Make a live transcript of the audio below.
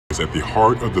at the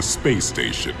heart of the space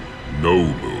station, No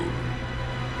Moon.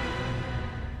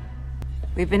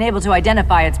 We've been able to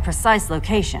identify its precise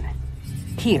location.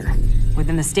 Here,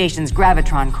 within the station's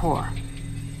gravitron core.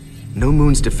 No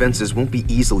Moon's defenses won't be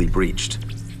easily breached.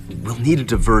 We'll need a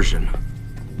diversion.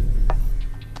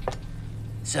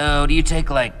 So, do you take,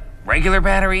 like, regular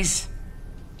batteries?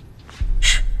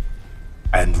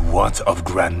 And what of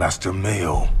Grandmaster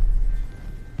Mayo?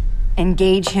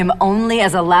 Engage him only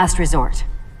as a last resort.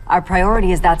 Our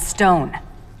priority is that stone.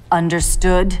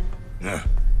 Understood?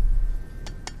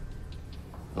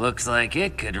 Looks like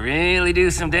it could really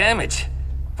do some damage.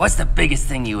 What's the biggest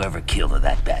thing you ever killed with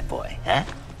that bad boy, huh?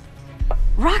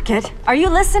 Rocket, are you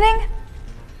listening?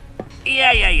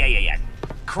 Yeah.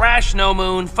 Crash No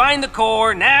Moon, find the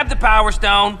core, nab the power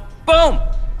stone, boom!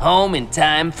 Home in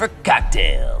time for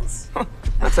cocktails.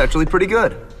 That's actually pretty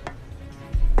good.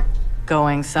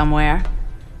 Going somewhere?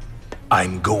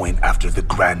 I'm going after the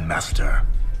Grandmaster.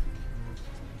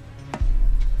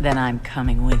 Then I'm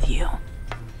coming with you.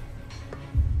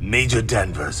 Major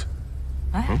Danvers.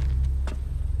 What?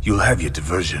 You'll have your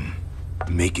diversion.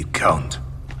 Make it count.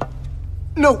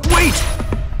 No, wait!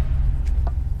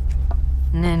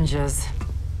 Ninjas.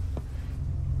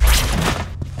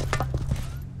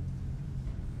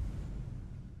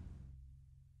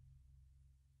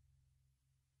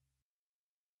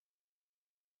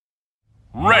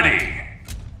 Ready!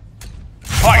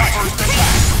 Fight! First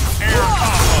attack! Air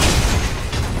combo!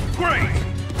 Great!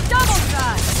 Double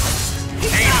shot!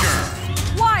 Danger!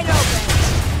 Wide open!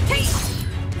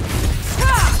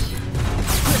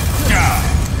 Yeah!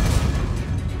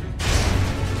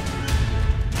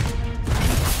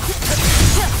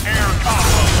 Air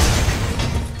combo!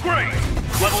 Great!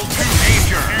 Level 2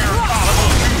 danger! Air combo! Level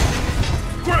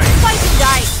 2! Great! Slice and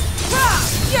dice!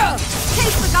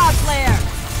 Chase the God Slayer!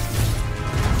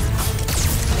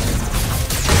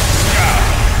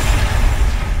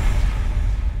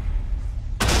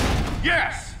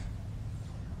 Yes!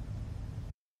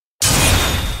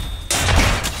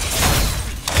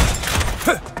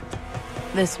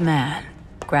 This man,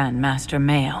 Grandmaster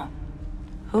Mayo,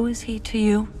 who is he to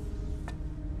you?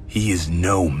 He is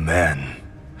no man.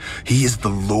 He is the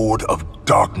Lord of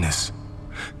Darkness,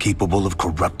 capable of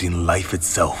corrupting life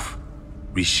itself,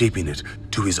 reshaping it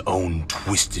to his own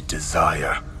twisted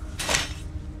desire.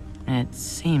 It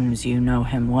seems you know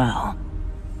him well.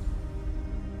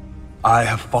 I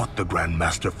have fought the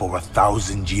Grandmaster for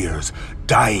 1,000 years,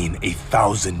 dying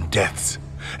 1,000 deaths,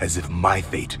 as if my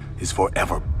fate is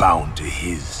forever bound to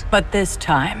his. But this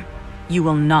time, you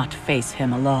will not face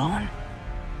him alone.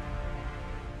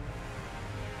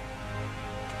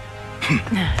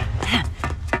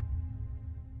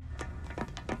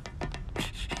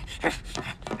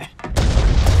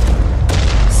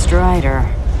 Strider.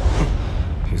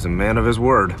 He's a man of his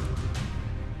word.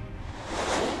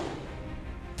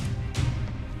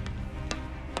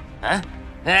 Huh?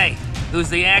 Hey, who's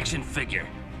the action figure?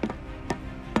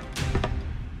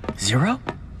 Zero?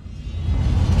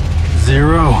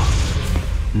 Zero?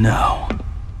 No.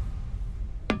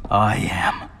 I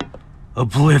am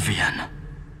Oblivion.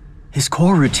 His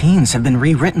core routines have been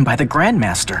rewritten by the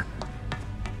Grandmaster.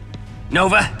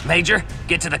 Nova, Major,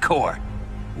 get to the core.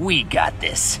 We got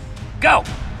this. Go!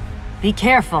 Be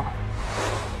careful.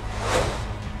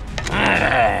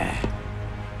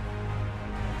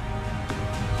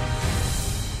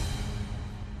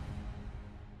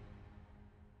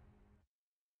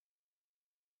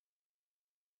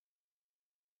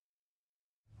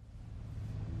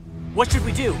 What should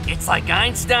we do? It's like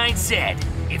Einstein said.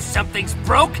 If something's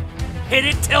broke, hit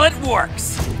it till it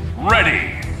works.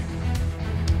 Ready!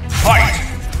 Fight!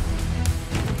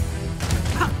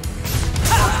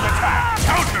 First attack!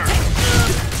 Counter!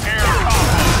 Air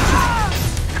combo!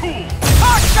 Cool!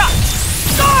 Hard shot!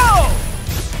 Go!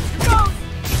 Counter!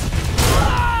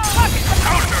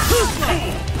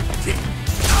 Cool!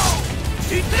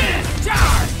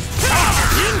 Charge!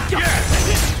 Counter! Yes!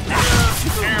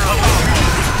 Air combo!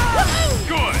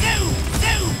 Good!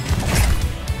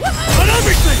 On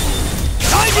everything!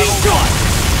 Timing shot!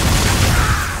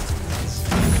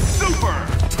 Super!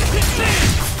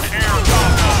 Air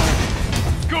combo!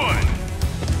 Good!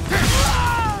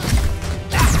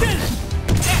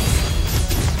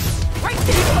 Right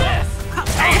this!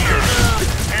 Danger!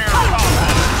 Air combo!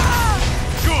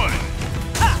 Good!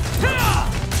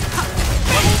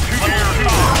 Level 2 air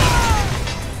combo!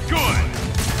 Good!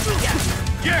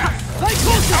 Yes!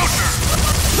 Counter!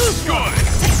 Good!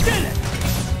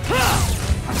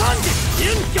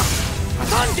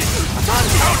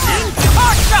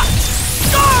 Hard shot!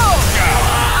 Go!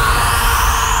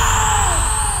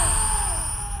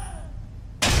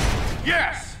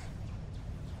 Yes!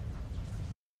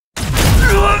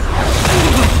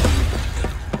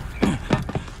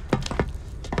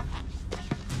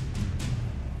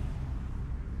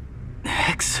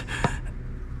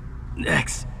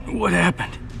 What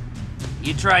happened?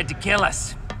 You tried to kill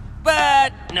us,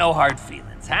 but no hard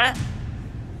feelings, huh?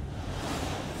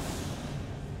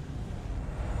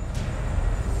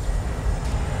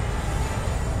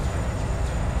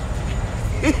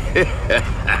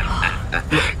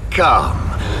 Come,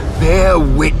 bear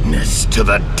witness to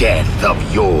the death of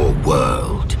your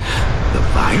world. The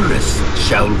virus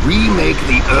shall remake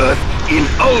the Earth in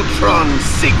Ultron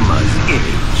Sigma's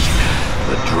image.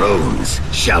 The drones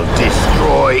shall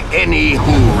destroy any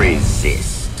who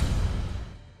resist.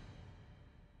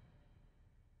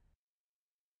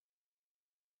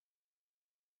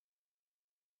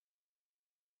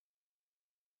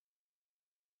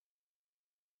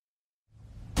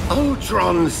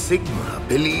 Ultron Sigma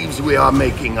believes we are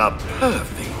making a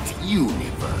perfect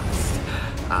universe.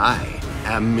 I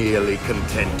am merely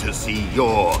content to see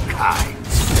your kind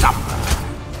suffer.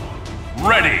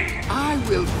 Ready! I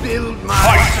will build my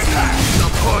Fight. siege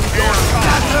upon your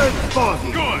shattered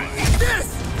body. Good!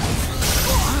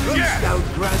 I Yes. shall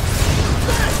grant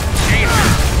Danger!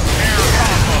 Air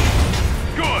combo!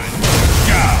 Good!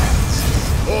 Yeah!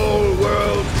 all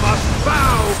worlds must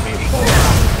bow before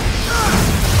us.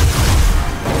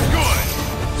 Good!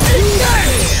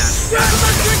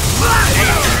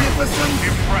 Magnificent.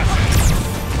 Impressive!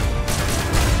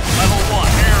 Level 1,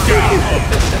 air combo!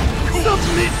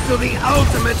 Submit to the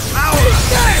ultimate power.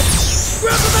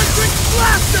 Gravimetric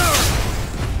blaster.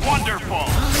 Wonderful!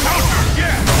 Counter!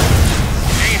 Yes!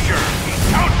 Danger!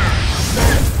 Counter!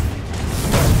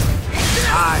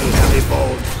 I have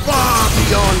evolved far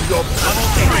beyond your Level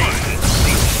 3!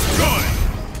 Good!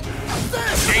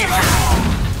 Danger!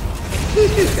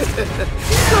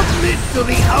 Submit to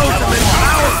the ultimate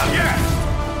power. Yes!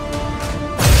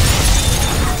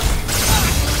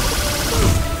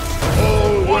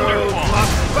 All worlds Wonderful!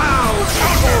 must bow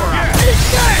Counter! before us.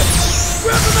 Yes!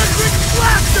 Gravimetric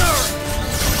blaster.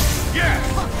 Yes!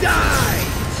 Die,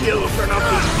 children of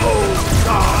the old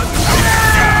gods.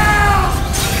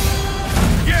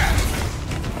 Yes!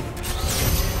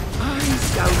 I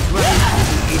shall grant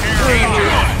you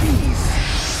eternal peace.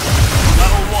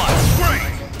 Level 1,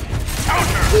 great!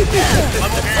 Counter!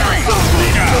 Level 3,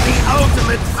 Submit to yeah! the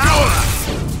ultimate power.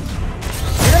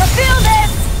 You're gonna feel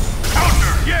this!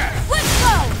 Counter! Yes! Let's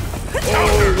go! All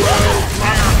worlds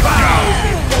must bow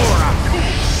before us.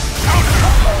 Counter!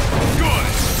 Good!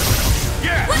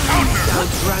 Yes! Counter! Shall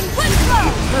grant you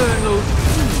eternal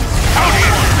peace.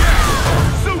 Counter!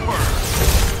 Yes! Super!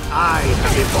 I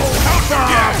have evolved Counter! far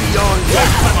Yes!